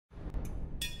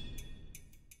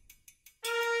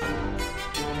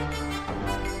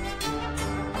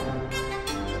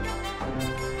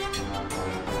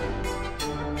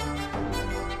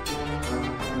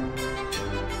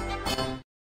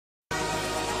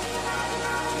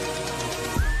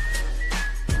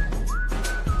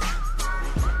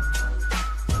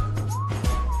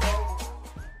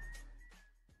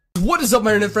What is up,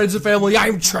 my internet friends and family?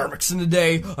 I'm Charmix, and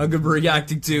today I'm going to be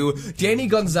reacting to Danny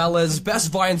Gonzalez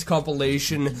Best Vines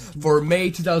compilation for May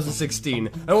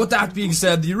 2016. And with that being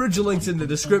said, the original link's in the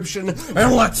description,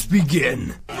 and let's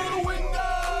begin.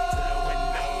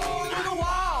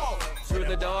 Through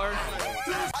the door.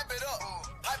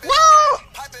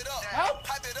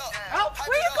 Help! Where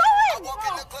are you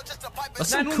going? That's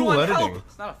some cool editing.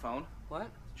 It's not a phone. What?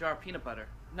 Jar of peanut butter.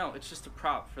 No, it's just a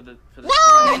prop for the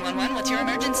 911, what's your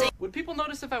emergency? Would people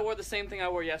notice if I wore the same thing I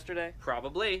wore yesterday?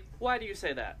 Probably. Why do you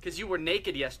say that? Because you were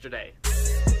naked yesterday.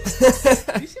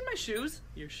 Have you seen my shoes?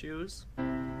 Your shoes?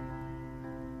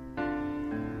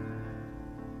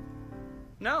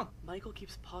 No. Michael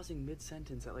keeps pausing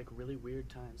mid-sentence at like really weird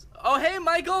times. Oh, hey,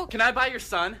 Michael! Can I buy your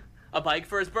son a bike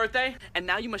for his birthday? And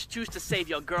now you must choose to save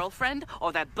your girlfriend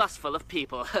or that bus full of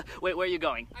people. Wait, where are you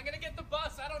going? I'm gonna get the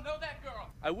bus. I don't know that girl.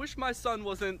 I wish my son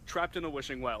wasn't trapped in a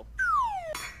wishing well.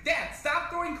 Dad,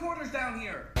 stop throwing quarters down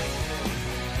here.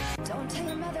 Don't tell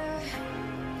your mother.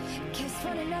 Kiss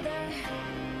one another.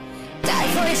 Die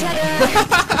for each other.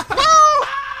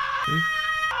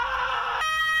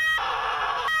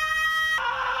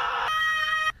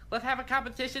 Let's have a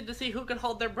competition to see who can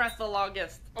hold their breath the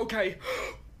longest. Okay.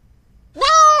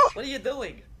 What are you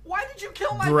doing? Why did you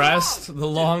kill my Breast dog? the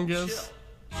longest.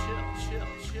 Chill.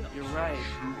 You're right.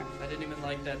 I didn't even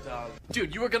like that dog.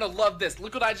 Dude, you are gonna love this.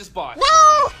 Look what I just bought.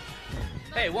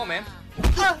 Hey, whoa, man.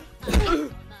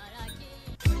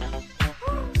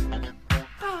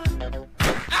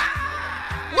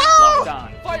 Locked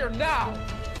on. Fire now!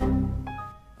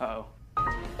 Uh-oh.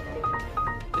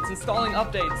 It's installing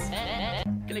updates.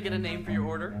 Gonna get a name for your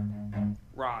order?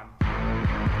 Ron.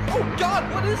 Oh God,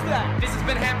 what is that? This has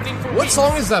been happening for weeks. What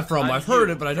song is that from? I've heard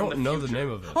it, but I don't know the name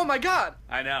of it. Oh my God.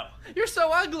 I know. You're so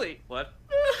ugly. What?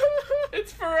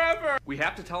 It's forever. We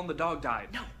have to tell him the dog died.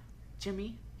 No.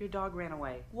 Jimmy, your dog ran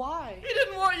away. Why? He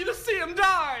didn't want you to see him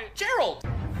die. Gerald.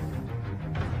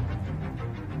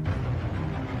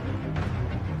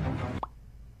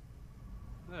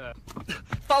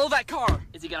 Follow that car.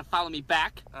 Is he gonna follow me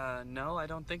back? No, I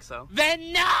don't think so.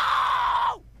 Then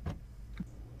no!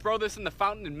 Throw this in the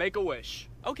fountain and make a wish.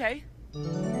 Okay.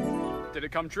 Did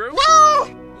it come true?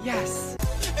 Woo! Yes.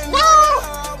 Woo!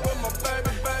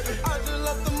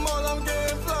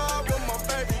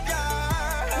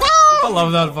 I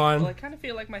love that vine. Well, I kind of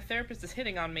feel like my therapist is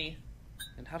hitting on me.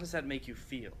 And how does that make you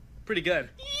feel? Pretty good.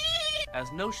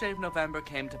 As No Shave November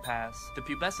came to pass, the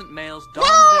pubescent males donned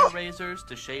their razors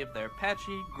to shave their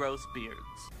patchy, gross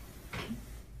beards.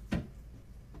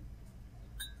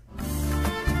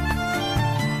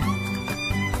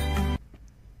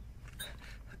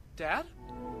 Dad?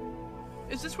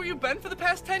 Is this where you've been for the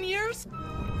past 10 years?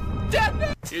 Dad,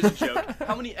 no! Here's a joke.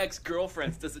 How many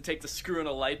ex-girlfriends does it take to screw in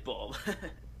a light bulb?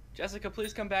 Jessica,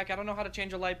 please come back. I don't know how to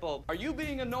change a light bulb. Are you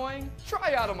being annoying?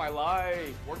 Try Out of My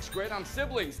Life. Works great on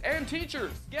siblings and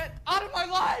teachers. Get out of my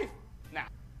life! Now.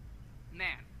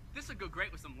 Man, this would go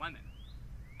great with some lemon.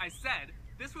 I said,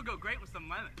 this would go great with some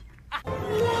lemon.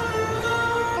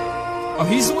 Oh,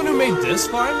 he's the one who made this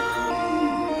vine?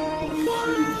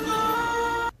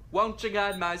 Won't you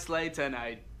guide my sleigh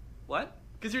tonight? What?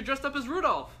 Because you're dressed up as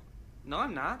Rudolph. No,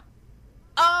 I'm not.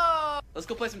 Oh! Let's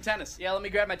go play some tennis. Yeah, let me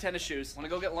grab my tennis shoes. Wanna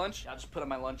go get lunch? I'll just put on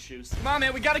my lunch shoes. Come on,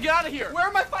 man, we gotta get out of here. Where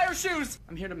are my fire shoes?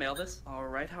 I'm here to mail this. All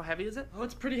right, how heavy is it? Oh,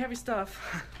 it's pretty heavy stuff.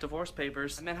 Divorce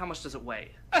papers. Man, how much does it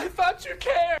weigh? I thought you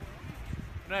cared.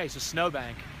 Nice, a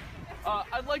snowbank.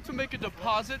 I'd like to make a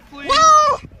deposit, please.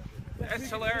 Woo! That's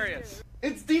hilarious.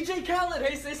 It's DJ Khaled.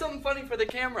 Hey, say something funny for the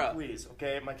camera. Please,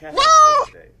 okay? My cat has a stroke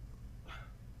today.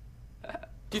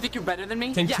 Do you think you're better than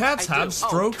me? Can cats I have do.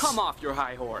 strokes? Oh, come off your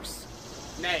high horse.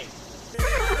 Nay.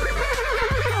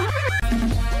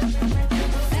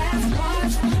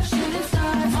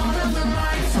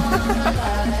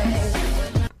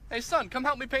 Hey, son, come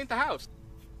help me paint the house.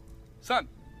 Son?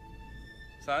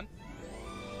 Son?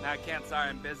 No, I can't. Sorry,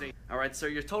 I'm busy. All right, sir,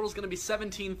 your total's gonna be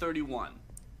 $17.31.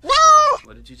 Woo!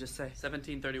 What did you just say?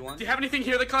 $17.31? Do you have anything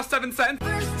here that costs 7 cents?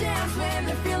 First dance when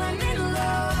they're feeling in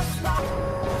love.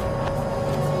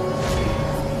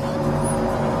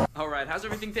 All right, how's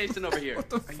everything tasting over here? What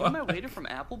the Are fuck? you my waiter from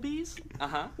Applebee's?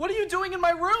 Uh-huh. What are you doing in my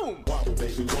room? Wobble,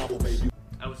 baby, wobble, baby.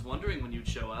 I was wondering when you'd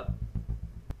show up.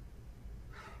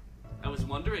 I was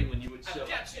wondering when you would show up. I'll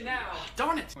get you now.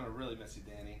 Darn it. I'm gonna really miss you,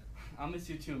 Danny. I'll miss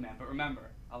you too, man, but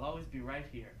remember, I'll always be right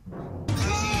here.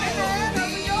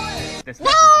 This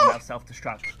message will now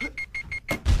self-destruct.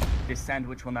 This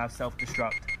sandwich will now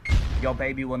self-destruct. Your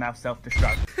baby will now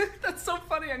self-destruct. That's so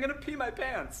funny, I'm gonna pee my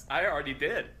pants. I already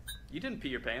did. You didn't pee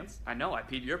your pants. I know, I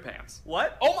peed your pants.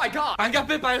 What? Oh my God! I got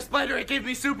bit by a spider, it gave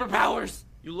me superpowers!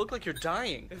 You look like you're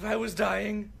dying. If I was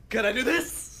dying, could I do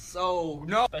this? So,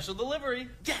 no. Special delivery.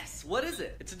 Yes, what is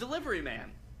it? It's a delivery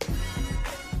man.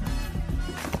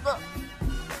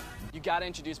 You gotta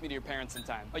introduce me to your parents in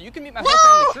time. Oh, you can meet my whole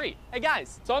family tree. Hey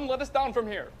guys, son, let us down from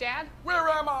here. Dad? Where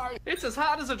am I? It's as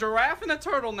hot as a giraffe in a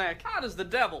turtleneck. Hot as the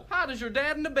devil. Hot as your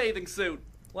dad in a bathing suit.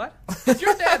 What? Is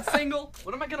your dad single?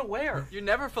 What am I gonna wear? You're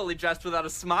never fully dressed without a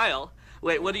smile.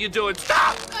 Wait, what are you doing?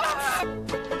 Stop!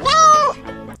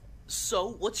 So,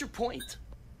 what's your point?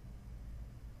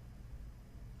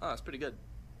 Oh, that's pretty good.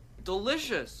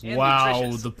 Delicious and Wow,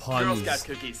 nutritious. the puns. Girl Scout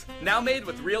cookies, now made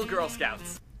with real Girl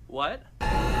Scouts. What?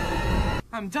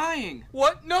 I'm dying.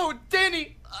 What? No,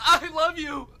 Danny, I love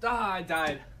you. Ah, I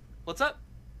died. What's up?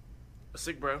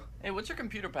 Sick, bro. Hey, what's your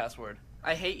computer password?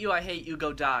 I hate you,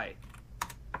 go die.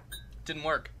 Didn't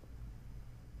work.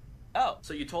 Oh,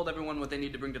 so you told everyone what they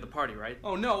need to bring to the party, right?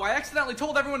 Oh no, I accidentally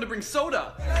told everyone to bring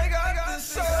soda.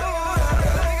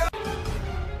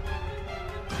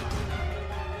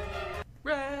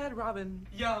 Red Robin,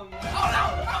 young.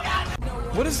 Oh no!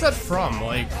 What is that from?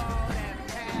 Like,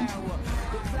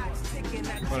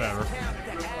 whatever.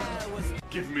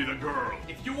 Give me the girl.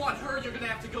 If you want her, you're gonna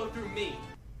have to go through me.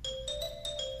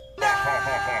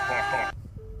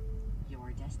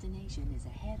 Your destination is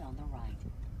ahead on the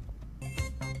right.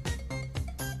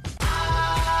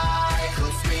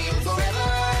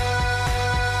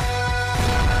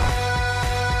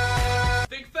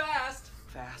 Think fast.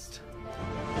 Fast.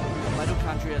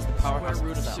 Mitochondria is the powerhouse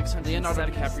root of 600. Leonardo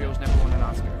DiCaprio's never won an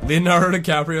Oscar. Leonardo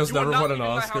DiCaprio's You are never not won an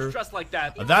leaving my house Oscar. dressed like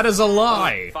that. That is a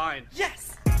lie. Fine.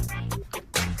 Yes.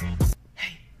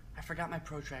 Hey, I forgot my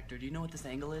protractor. Do you know what this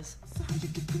angle is?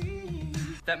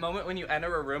 That moment when you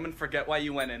enter a room and forget why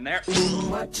you went in there.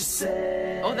 What you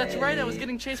say? Oh, that's right. I was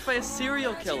getting chased by a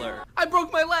serial killer. I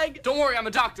broke my leg. Don't worry, I'm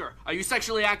a doctor. Are you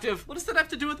sexually active? What does that have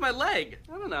to do with my leg?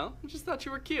 I don't know. I just thought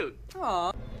you were cute.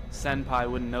 Aw. Senpai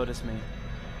wouldn't notice me.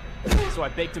 So I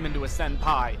baked him into a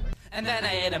senpai. And then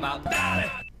I ate him out.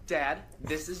 Dad,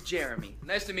 this is Jeremy.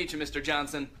 Nice to meet you, Mr.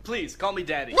 Johnson. Please, call me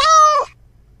Daddy.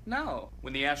 No.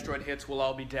 When the asteroid hits, we'll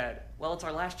all be dead. Well, it's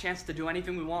our last chance to do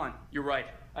anything we want. You're right.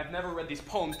 I've never read these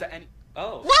poems to any—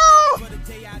 Oh. For the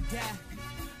day I die,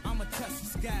 I'ma touch the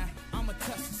sky. I'ma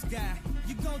touch the sky.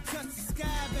 You gon' touch the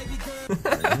sky, baby girl.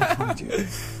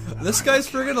 This guy's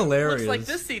friggin' hilarious. Looks like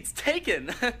this seat's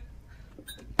taken.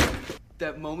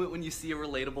 That moment when you see a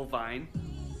relatable vine.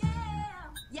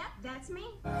 Yep, that's me.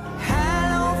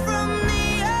 Hello from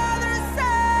the other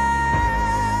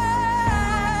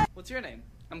side. What's your name?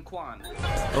 I'm Quan.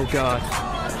 Oh god.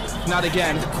 Not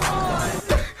again.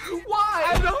 Why?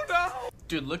 I don't know.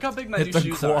 Dude, look how big my Hit new the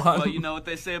shoes are. Quan. Well, you know what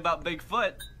they say about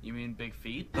Bigfoot. You mean big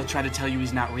feet? They'll try to tell you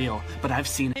he's not real, but I've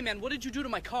seen it. Hey man, what did you do to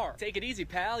my car? Take it easy,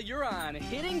 pal. You're on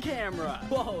hidden camera.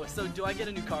 Whoa, so do I get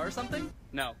a new car or something?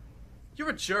 No. You're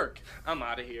a jerk. I'm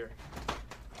out of here.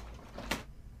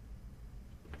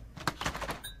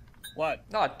 What?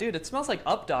 Oh, dude, it smells like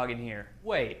Up Dog in here.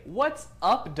 Wait, what's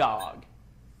Up Dog?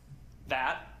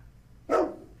 That.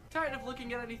 Tired of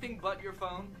looking at anything but your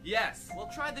phone? Yes. Well,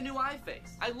 try the new iFace.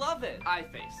 I love it.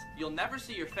 iFace. You'll never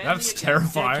see your family That's again.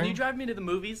 terrifying. Dad, can you drive me to the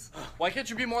movies? Why can't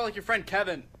you be more like your friend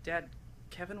Kevin? Dad,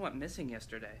 Kevin went missing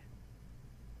yesterday.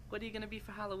 What are you gonna be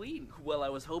for Halloween? Well, I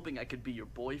was hoping I could be your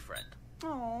boyfriend.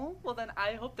 Oh, well then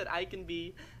I hope that I can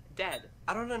be dead.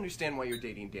 I don't understand why you're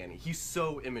dating Danny. He's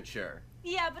so immature.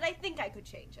 Yeah, but I think I could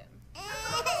change him.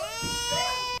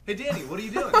 Hey Danny, what are you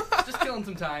doing? Just killing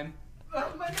some time. My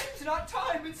name's not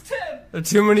Time, it's Tim. There are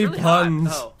too many Really puns.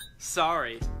 hot. Oh,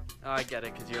 sorry. Oh, I get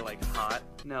it, because you're like hot.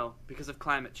 No, because of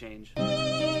climate change.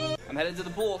 I'm headed to the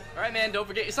pool. All right, man, don't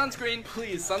forget your sunscreen.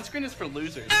 Please, sunscreen is for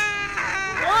losers.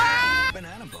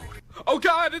 Banana boat. Oh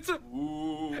God, it's a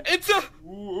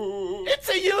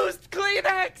used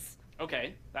Kleenex.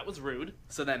 Okay, that was rude.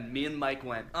 So then me and Mike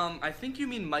went, I think you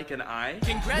mean Mike and I.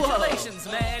 Congratulations,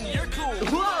 man, you're cool.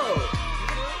 Whoa.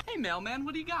 Hey, mailman,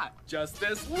 what do you got? Just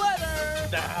this letter.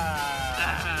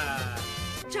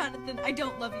 Jonathan, I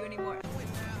don't love you anymore.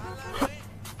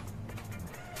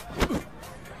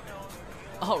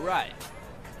 All right.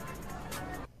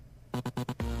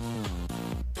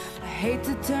 I hate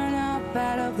to turn up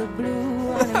out of the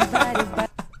blue uninvited, but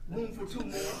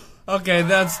Okay,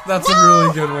 that's a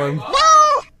really good one.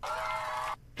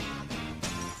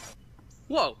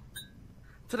 Whoa.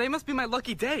 Today must be my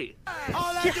lucky day.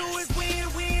 All I do is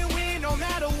win, win, win, no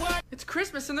matter what. It's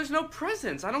Christmas and there's no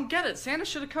presents. I don't get it. Santa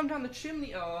should have come down the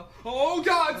chimney. Oh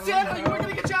God, Santa, we're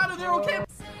gonna get you out of there, okay?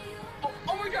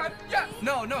 Oh my God, yeah.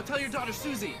 No, tell your daughter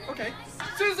Susie. Okay.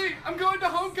 Susie, I'm going to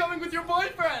homecoming with your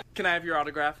boyfriend. Can I have your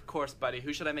autograph? Of course, buddy.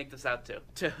 Who should I make this out to?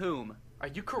 To whom? Are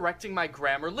you correcting my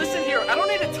grammar? Listen here, I don't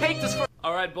need to take this for—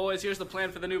 Alright, boys, here's the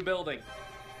plan for the new building.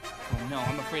 Oh no,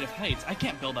 I'm afraid of heights. I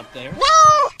can't build up there.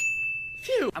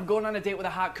 Phew! I'm going on a date with a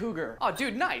hot cougar. Oh,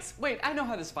 dude, nice. Wait, I know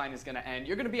how this vine is gonna end.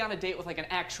 You're gonna be on a date with like an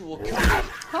actual cougar.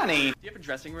 Honey, do you have a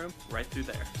dressing room? Right through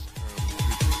there.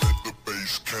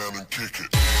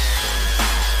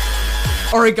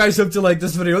 Alright guys, hope you like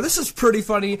this video. This is pretty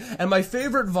funny, and my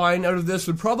favorite vine out of this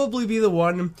would probably be the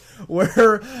one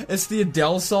where it's the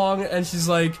Adele song, and she's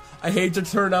like, I hate to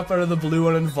turn up out of the blue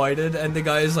uninvited, and the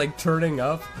guy is like turning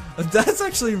up. That's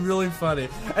actually really funny.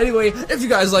 Anyway, if you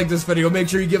guys like this video, make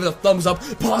sure you give it a thumbs up,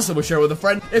 possibly share with a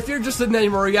friend. If you're interested in any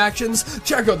more reactions,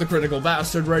 check out The Critical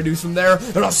Bastard where I do some there,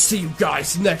 and I'll see you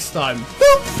guys next time.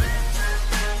 Boop!